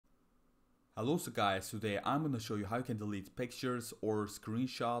Hello so guys, today I'm going to show you how you can delete pictures or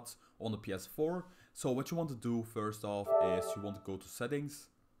screenshots on the PS4. So what you want to do first off is you want to go to settings.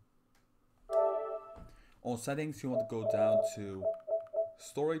 On settings you want to go down to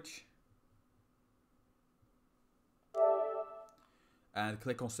storage and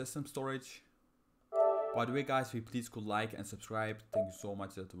click on system storage. By the way guys, please go like and subscribe, thank you so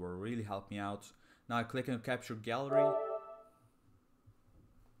much, that will really help me out. Now click on capture gallery.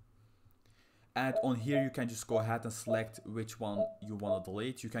 And on here you can just go ahead and select which one you want to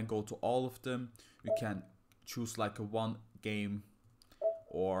delete. You can go to all of them. You can choose like a one game,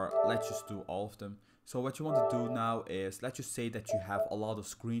 or let's just do all of them. So what you want to do now is, let's just say that you have a lot of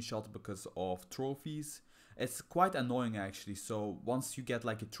screenshots because of trophies. It's quite annoying actually. So once you get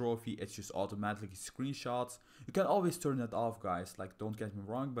like a trophy, it's just automatically screenshots. You can always turn that off guys, like don't get me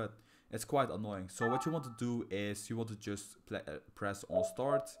wrong, but it's quite annoying. So what you want to do is you want to just press on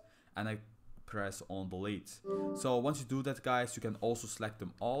start and I press on delete. So once you do that guys, you can also select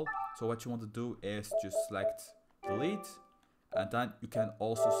them all. So what you want to do is just select delete, and then you can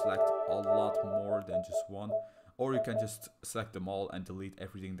also select a lot more than just one, or you can just select them all and delete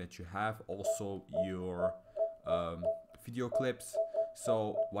everything that you have, also your video clips.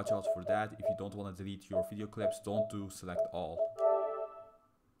 So watch out for that. If you don't want to delete your video clips, don't do select all.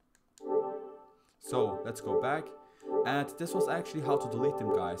 So let's go back. And this was actually how to delete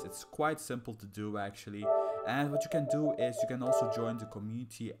them guys. It's quite simple to do actually. And what you can do is you can also join the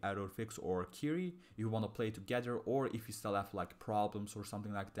community error fix or Kiri if you want to play together, or if you still have like problems or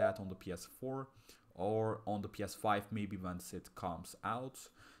something like that on the PS4 or on the PS5 maybe once it comes out.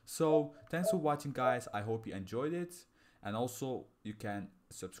 So thanks for watching guys, I hope you enjoyed it, and also you can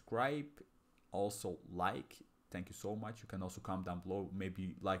subscribe, also like, thank you so much. You can also comment down below,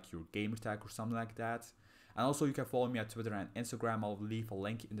 maybe like your gamer tag or something like that. And also you can follow me at Twitter and Instagram. I'll leave a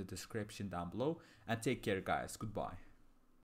link in the description down below. And take care guys. Goodbye.